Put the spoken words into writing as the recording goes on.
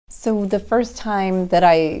So the first time that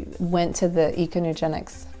I went to the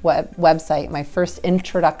Econugenix website, my first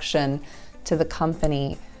introduction to the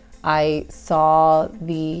company, I saw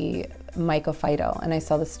the mycophyto and I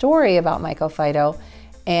saw the story about mycophyto,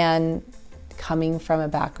 and coming from a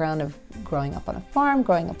background of growing up on a farm,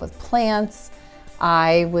 growing up with plants,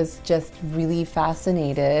 I was just really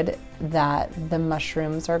fascinated that the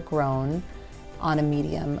mushrooms are grown on a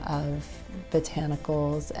medium of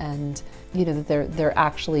botanicals, and they're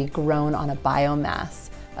actually grown on a biomass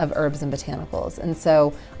of herbs and botanicals. And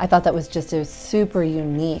so I thought that was just a super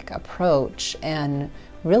unique approach and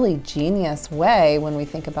really genius way when we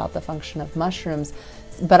think about the function of mushrooms.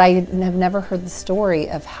 But I have never heard the story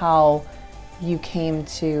of how you came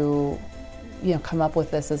to come up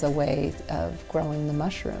with this as a way of growing the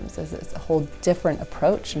mushrooms. It's a whole different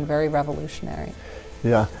approach and very revolutionary.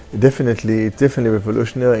 Yeah, definitely. It's definitely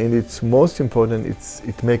revolutionary, and it's most important,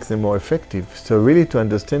 it makes them more effective. So really, to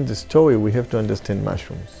understand the story, we have to understand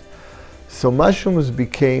mushrooms. So mushrooms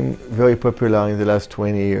became very popular in the last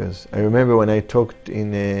 20 years. I remember when I talked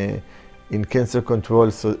in Cancer Control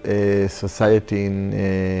Society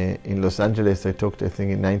in Los Angeles, I talked, I think,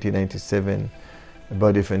 in 1997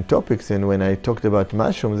 about different topics, and when I talked about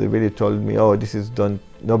mushrooms, they really told me, oh, this is done,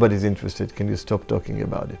 nobody's interested, can you stop talking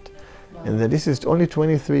about it? Wow. And then this is only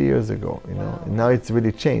 23 years ago, wow. And now it's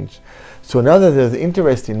really changed. So now that there's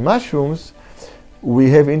interest in mushrooms, we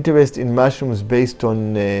have interest in mushrooms based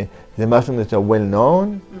on the mushrooms that are well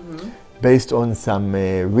known, based on some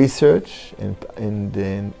research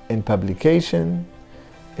and publication,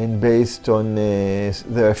 and based on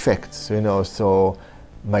their effects, So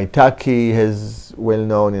maitake has well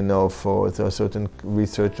known, for there are certain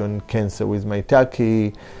research on cancer with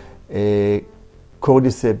maitake,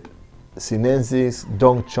 Cordyceps sinensis,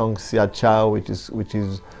 dongchong xiaochao, which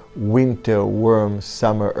is winter worm,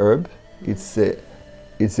 summer herb. It's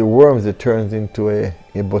a worm that turns into a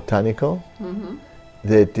botanical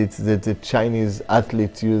that the Chinese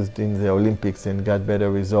athletes used in the Olympics and got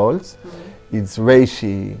better results. It's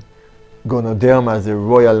reishi, gonoderma, the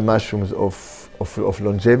royal mushrooms of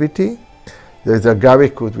longevity. There's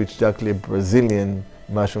agaricus, which is actually a Brazilian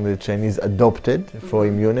mushroom that the Chinese adopted for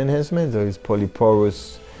immune enhancement. There is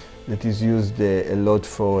polyporus that is used a lot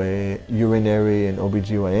for urinary and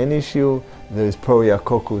OBGYN issue. There is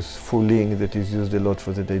Porrhiacoccus fuling that is used a lot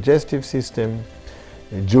for the digestive system.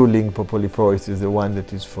 Juling polyporus is the one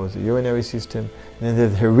that is for the urinary system. And then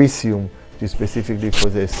there's Hericium, which is specifically for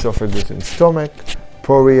the esophagus and stomach.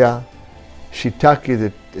 Porrhia, shiitake,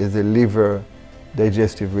 that is a liver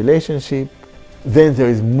digestive relationship. Then there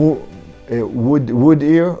is wood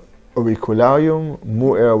ear, auricularium,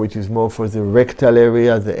 mu ear, which is more for the rectal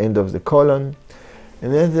area, the end of the colon.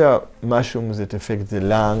 And then there are mushrooms that affect the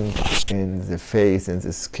lung and the face and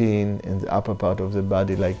the skin and the upper part of the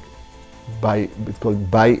body, like it's called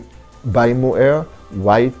mu ear,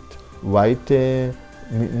 white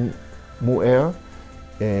mu ear,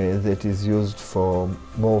 that is used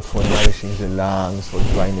more for nourishing the lungs, for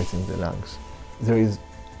dryness in the lungs. There is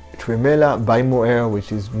Tremella bimuair,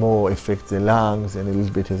 which is more affects the lungs and a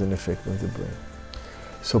little bit has an effect on the brain.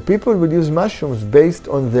 So people will use mushrooms based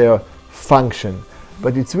on their function,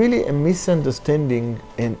 but it's really a misunderstanding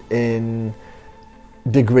and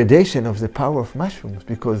degradation of the power of mushrooms,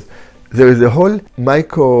 because there is a whole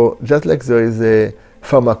just like there is a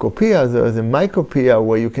pharmacopoeia, there is a mycopoeia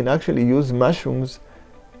where you can actually use mushrooms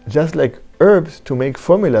just like herbs to make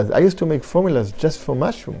formulas. I used to make formulas just for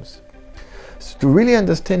mushrooms. So to really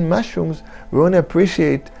understand mushrooms, we want to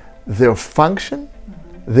appreciate their function,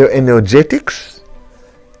 their energetics,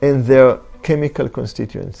 and their chemical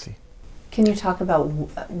constituency. Can you talk about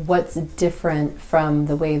what's different from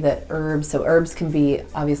the way that so herbs can be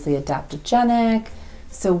obviously adaptogenic,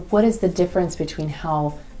 so what is the difference between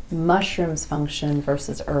how mushrooms function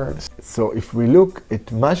versus herbs? So if we look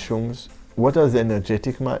at mushrooms, what are the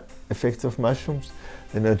energetic effects of mushrooms?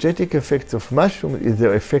 The energetic effects of mushrooms is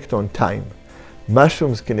their effect on time.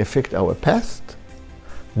 Mushrooms can affect our past,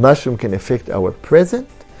 mushrooms can affect our present,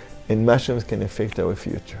 and mushrooms can affect our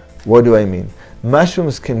future. What do I mean?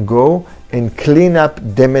 Mushrooms can go and clean up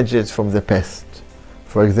damages from the past.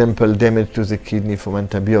 For example, damage to the kidney from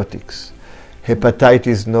antibiotics,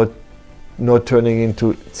 hepatitis not turning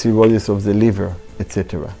into cirrhosis of the liver,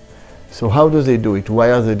 etc. So how do they do it?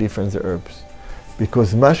 Why are they different than herbs?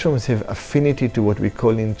 Because mushrooms have affinity to what we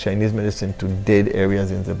call in Chinese medicine to dead areas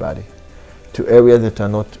in the body, to areas that are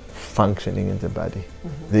not functioning in the body.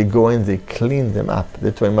 They go and they clean them up.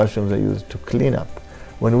 That's why mushrooms are used to clean up.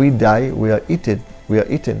 When we die, we are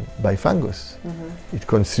eaten by fungus. It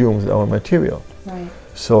consumes our material. Right.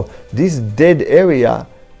 So this dead area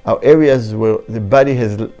Our areas where the body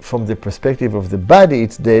has, from the perspective of the body,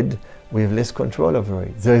 it's dead, we have less control over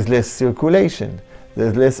it. There is less circulation,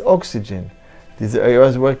 there's less oxygen. These are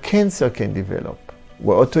areas where cancer can develop,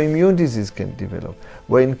 where autoimmune disease can develop,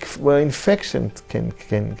 where infections can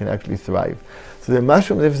actually thrive. So the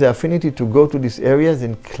mushrooms have the affinity to go to these areas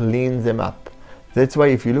and clean them up. That's why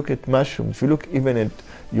if you look at mushrooms, if you look even at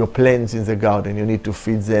your plants in the garden, you need to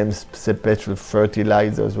feed them special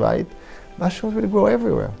fertilizers, right? Mushrooms will grow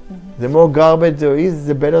everywhere. The more garbage there is,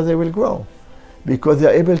 the better they will grow, because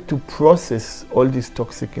they're able to process all these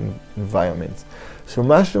toxic environments. So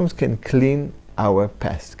mushrooms can clean our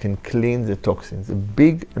past, can clean the toxins. A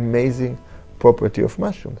big, amazing property of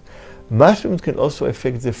mushrooms. Mushrooms can also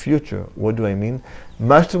affect the future. What do I mean?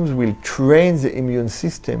 Mushrooms will train the immune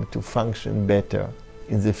system to function better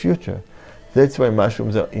in the future. That's why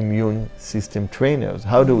mushrooms are immune system trainers.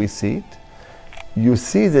 How do we see it? You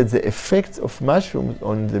see that the effects of mushrooms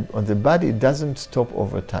on the body doesn't stop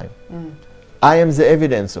over time. I am the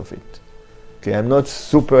evidence of it. Okay, I'm not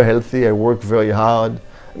super healthy, I work very hard.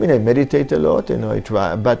 I mean, I meditate a lot, I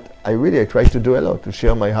try, but I try to do a lot, to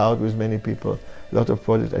share my heart with many people, a lot of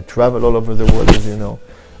projects. I travel all over the world, as you know.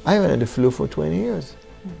 I haven't had a flu for 20 years.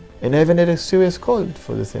 And I haven't had a serious cold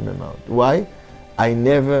for the same amount. Why? I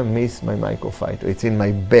never miss my mycophyto. It's in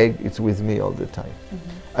my bag, it's with me all the time.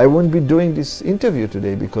 I wouldn't be doing this interview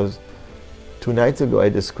today because 2 nights ago I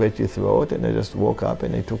had a scratchy throat and I just woke up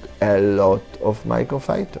and I took a lot of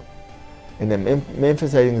mycophyto. And I'm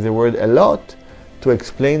emphasizing the word a lot to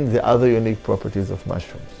explain the other unique properties of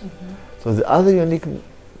mushrooms. So the other unique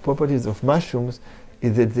properties of mushrooms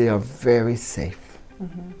is that they are very safe.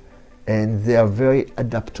 And they are very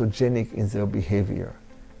adaptogenic in their behavior.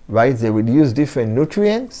 Right? They will use different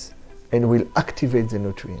nutrients and will activate the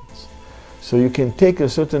nutrients. So you can take a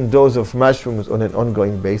certain dose of mushrooms on an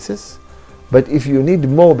ongoing basis, but if you need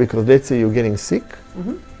more, because let's say you're getting sick,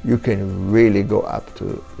 you can really go up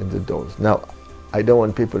to the dose. Now, I don't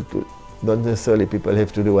want people to, not necessarily people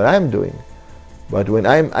have to do what I'm doing, but when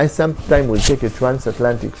I sometimes will take a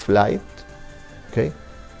transatlantic flight, okay,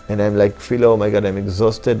 and I'm like, oh my God, I'm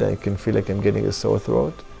exhausted, I can feel like I'm getting a sore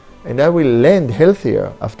throat, and I will land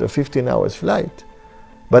healthier after 15 hours flight.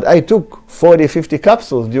 But I took 40, 50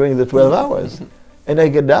 capsules during the 12 hours, and I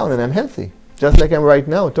get down and I'm healthy, just like I'm right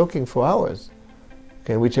now talking for hours,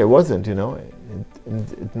 okay, which I wasn't,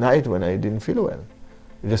 at night when I didn't feel well.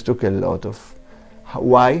 I just took a lot of,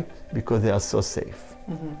 why? Because they are so safe.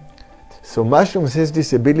 So mushrooms has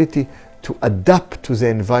this ability to adapt to the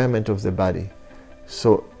environment of the body.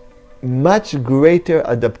 So much greater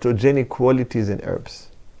adaptogenic qualities than herbs.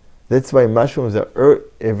 That's why mushrooms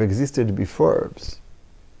have existed before herbs.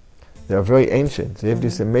 They are very ancient. They have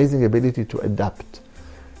this amazing ability to adapt.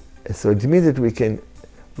 So it means that we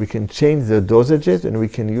can change the dosages and we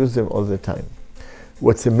can use them all the time.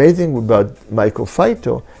 What's amazing about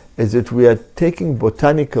mycophyto is that we are taking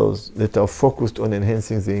botanicals that are focused on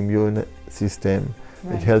enhancing the immune system,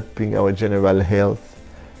 and helping our general health.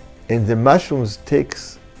 And the mushrooms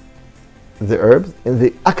takes the herbs and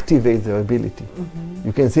they activate their ability.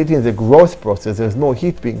 You can see it in the growth process. There's more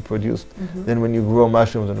heat being produced than when you grow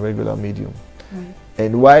mushrooms on regular medium.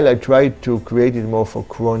 And while I try to create it more for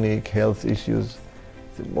chronic health issues,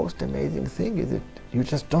 the most amazing thing is that you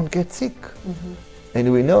just don't get sick.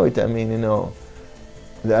 And we know it. I mean,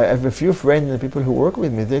 I have a few friends and people who work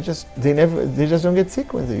with me. They just don't get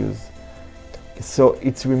sick when they use. So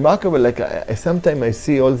it's remarkable. Like sometimes I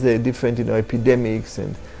see all the different epidemics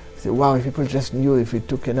and say, wow, if people just knew if we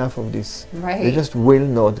took enough of this, they just will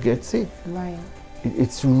not get sick.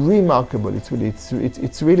 It's remarkable.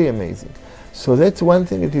 It's really amazing. So that's one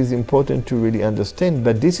thing that is important to really understand.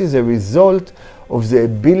 But this is a result of the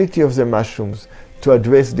ability of the mushrooms to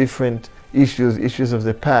address different issues of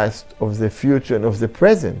the past, of the future, and of the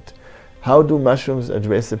present. How do mushrooms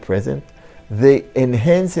address the present? They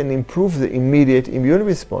enhance and improve the immediate immune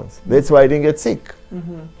response. That's why I didn't get sick.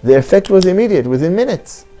 The effect was immediate, within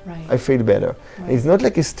minutes. I feel better. It's not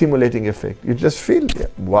like a stimulating effect. You just feel,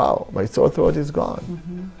 wow, my sore throat is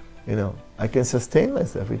gone. I can sustain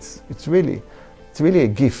myself. It's really a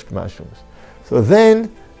gift, mushrooms. So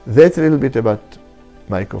then, that's a little bit about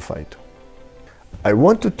mycophyto. I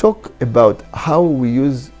want to talk about how we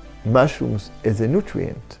use mushrooms as a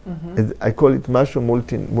nutrient. I call it mushroom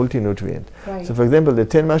multi-nutrient. So for example, the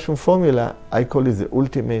 10 mushroom formula, I call it the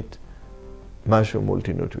ultimate mushroom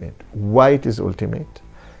multi-nutrient. Why it is ultimate?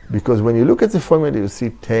 Because when you look at the formula, you see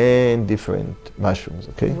 10 different mushrooms,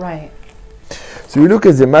 okay? So you look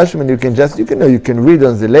at the mushroom and you can read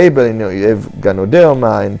on the label, you have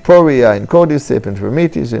Ganoderma and Poria and Cordyceps and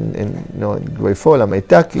Vermitis and Grifola,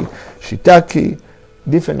 Maitake, Shiitake,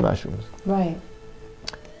 different mushrooms. Right.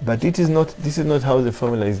 But this is not how the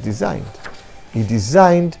formula is designed. It's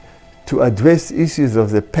designed to address issues of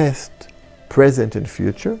the past, present, and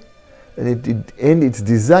future, and it's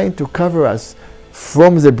designed to cover us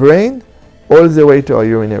from the brain all the way to our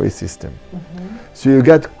urinary system. Mm-hmm. So you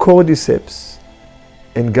got cordyceps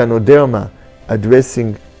and ganoderma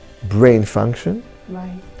addressing brain function,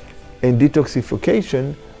 Right. and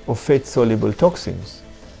detoxification of fat-soluble toxins.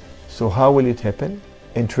 So how will it happen?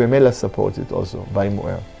 And tremella supports it also by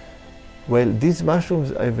Moer. Well, these mushrooms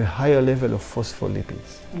have a higher level of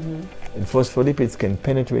phospholipids. Mm-hmm. And phospholipids can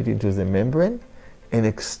penetrate into the membrane and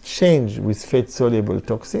exchange with fat-soluble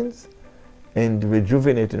toxins and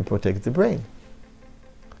rejuvenate and protect the brain.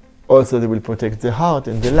 Also, they will protect the heart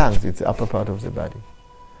and the lungs. It's the upper part of the body.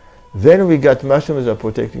 Then we got mushrooms that are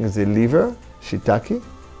protecting the liver, shiitake,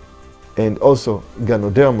 and also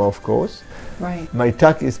ganoderma, of course. Right.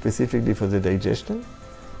 Maitake is specifically for the digestion,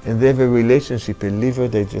 and they have a relationship, a liver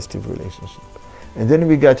digestive relationship. And then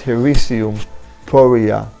we got hericium,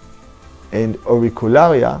 poria, and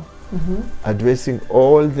auricularia, Mm-hmm. addressing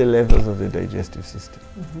all the levels of the digestive system.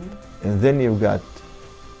 Mm-hmm. And then you got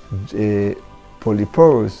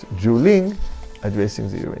polyporus, juling, addressing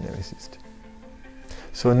the urinary system.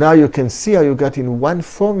 So now you can see how you got in one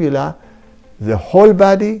formula the whole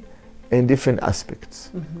body and different aspects.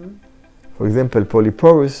 Mm-hmm. For example,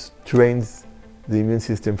 polyporus trains the immune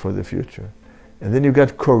system for the future. And then you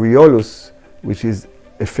got Coriolus, which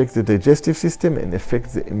affects the digestive system and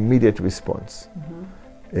affects the immediate response. Mm-hmm.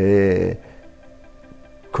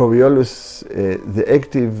 Coriolus, the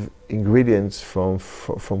active ingredients from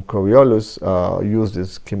Coriolus are used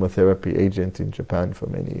as chemotherapy agent in Japan for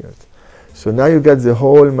many years. So now you got the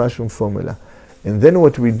whole mushroom formula. And then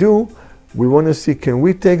what we do, we want to see, can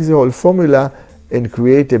we take the whole formula and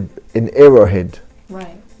create an arrowhead?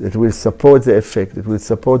 Right. That will support the effect, that will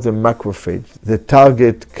support the macrophage, the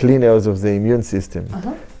target cleaners of the immune system.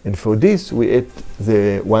 Uh-huh. And for this, we add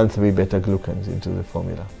the 1,3-beta-glucans into the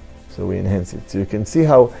formula. So we enhance it. So you can see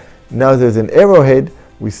how now there's an arrowhead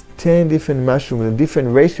with 10 different mushrooms and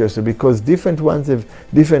different ratios. So because different ones have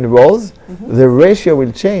different roles, Mm-hmm. the ratio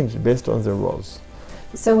will change based on the roles.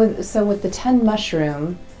 So with the 10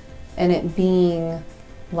 mushroom and it being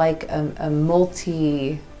like a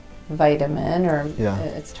multi-vitamin or Yeah.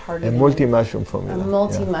 it's A targeted multi-mushroom a formula.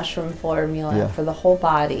 multi-mushroom formula Yeah. for the whole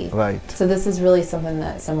body. Right, So this is really something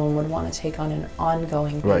that someone would want to take on an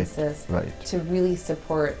ongoing Right. basis right, to really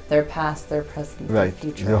support their past, their present, right. their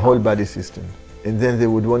future The whole health. body system. And then they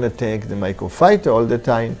would want to take the mycophyta all the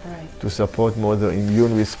time Right. to support more the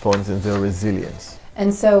immune response and their resilience.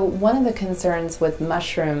 And so one of the concerns with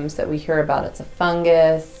mushrooms that we hear about, it's a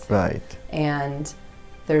fungus, Right, and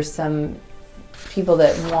there's some people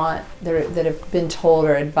that have been told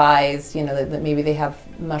or advised, that maybe they have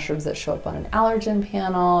mushrooms that show up on an allergen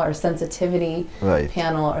panel or sensitivity right.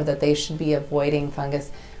 panel, or that they should be avoiding fungus.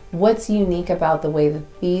 What's unique about the way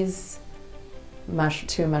that these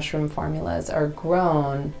two mushroom formulas are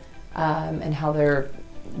grown, and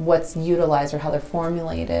what's utilized or how they're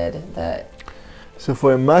formulated that... So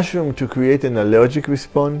for a mushroom to create an allergic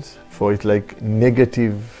response, for it like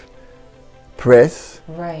negative press,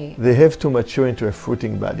 Right. they have to mature into a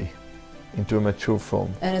fruiting body, into a mature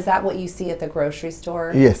form. And is that what you see at the grocery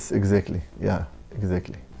store? Yes, exactly. Yeah,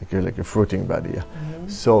 exactly. Like a fruiting body, yeah. Mm-hmm.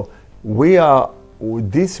 So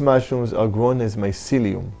these mushrooms are grown as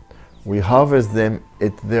mycelium. We harvest them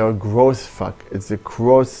at their growth it's the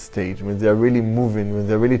growth stage, when they're really moving, when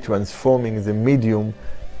they're really transforming the medium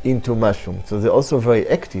into mushroom. So they're also very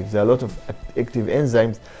active. There are a lot of active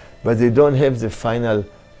enzymes, but they don't have the final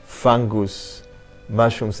fungus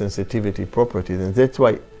mushroom sensitivity properties. And that's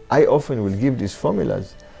why I often will give these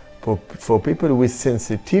formulas for people with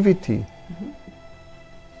sensitivity Mm-hmm.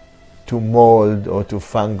 to mold or to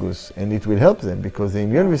fungus, and it will help them because the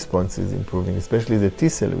immune response is improving, especially the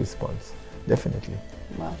T-cell response, definitely.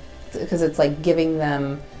 Well, because it's like giving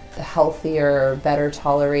them the healthier, better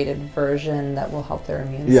tolerated version that will help their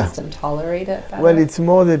immune Yeah. system tolerate it better. Well, it's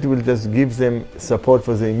more that will just give them support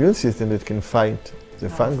for the immune system that can fight the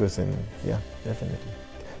fungus, and yeah, definitely.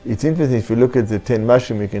 It's interesting, if you look at the 10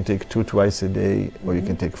 mushroom, you can take 2 twice a day, or you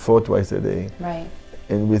can take 4 twice a day. Right.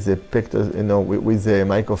 And with the pectos, with the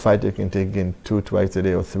mycophyta, you can take again 2 twice a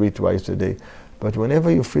day or 3 twice a day. But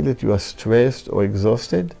whenever you feel that you are stressed or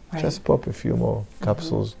exhausted, Right. just pop a few more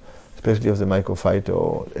capsules, especially of the mycophyta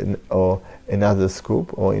or another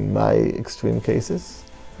scoop, or in my extreme cases,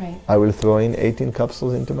 Right. I will throw in 18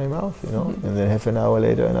 capsules into my mouth, and then half an hour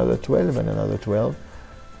later another 12 and another 12,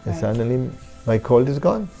 and Right. suddenly my cold is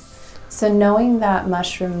gone. So knowing that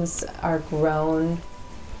mushrooms are grown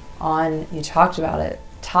on, you talked about it,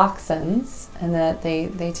 toxins, and that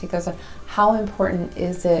they take those on. How important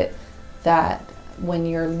is it that when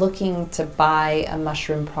you're looking to buy a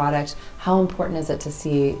mushroom product, how important is it to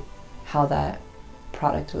see how that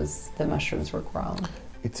product was, the mushrooms were grown?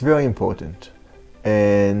 It's very important.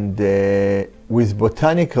 And with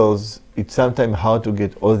botanicals, it's sometimes hard to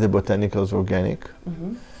get all the botanicals organic.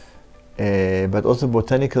 But also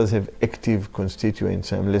botanicals have active constituents,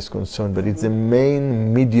 so I'm less concerned. But it's the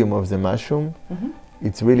main medium of the mushroom.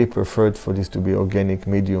 It's really preferred for this to be organic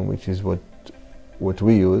medium, which is what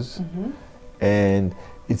we use. And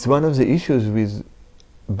it's one of the issues with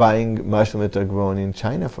buying mushrooms that are grown in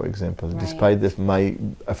China, for example. Despite my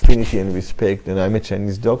affinity and respect, and I'm a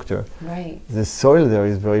Chinese doctor, the soil there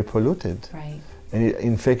is very polluted. And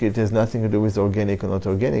in fact, it has nothing to do with organic or not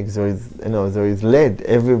organic. There is lead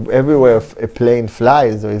everywhere. A plane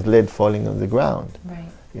flies, there is lead falling on the ground.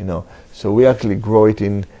 So we actually grow it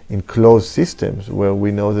in closed systems where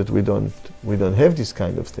we know that we don't have these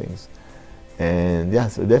kind of things. And yeah,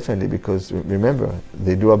 so definitely, because remember,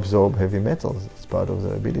 they do absorb heavy metals. It's part of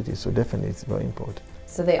their ability. So definitely, it's very important.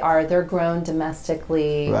 So they're grown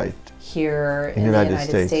domestically here in the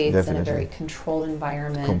United States in a very controlled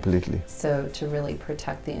environment. Completely. So to really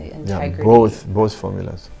protect the integrity. Both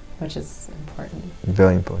formulas. Which is important.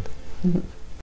 Very important.